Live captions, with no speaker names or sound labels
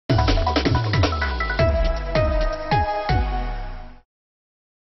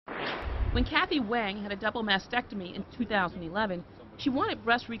When Kathy Wang had a double mastectomy in 2011, she wanted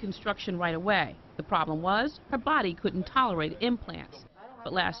breast reconstruction right away. The problem was her body couldn't tolerate implants.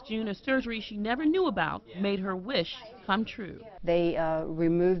 But last June, a surgery she never knew about made her wish come true. They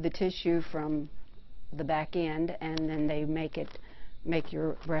remove the tissue from the back end, and then they make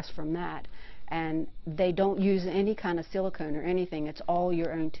your breast from that. And they don't use any kind of silicone or anything. It's all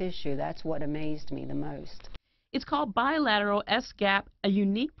your own tissue. That's what amazed me the most. It's called bilateral S-gap, a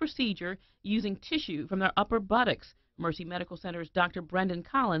unique procedure using tissue from their upper buttocks. Mercy Medical Center's Dr. Brendan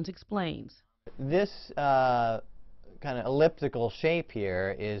Collins explains. This kind of elliptical shape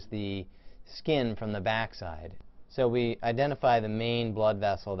here is the skin from the backside. So we identify the main blood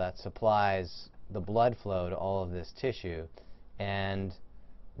vessel that supplies the blood flow to all of this tissue, and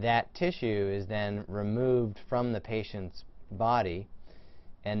that tissue is then removed from the patient's body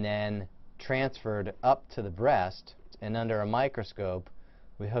and then transferred up to the breast, and under a microscope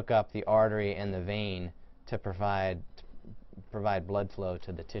we hook up the artery and the vein to provide blood flow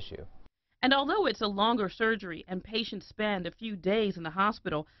to the tissue. And although it's a longer surgery and patients spend a few days in the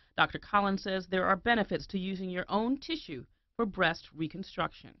hospital, Dr. Collins says there are benefits to using your own tissue for breast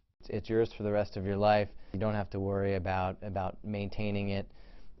reconstruction. It's yours for the rest of your life. You don't have to worry about maintaining it,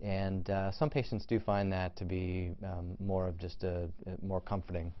 and some patients do find that to be more of just more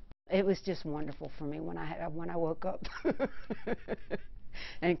comforting. It was just wonderful for me when I woke up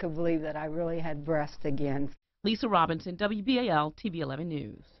and could believe that I really had breasts again. Lisa Robinson, WBAL-TV 11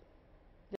 News.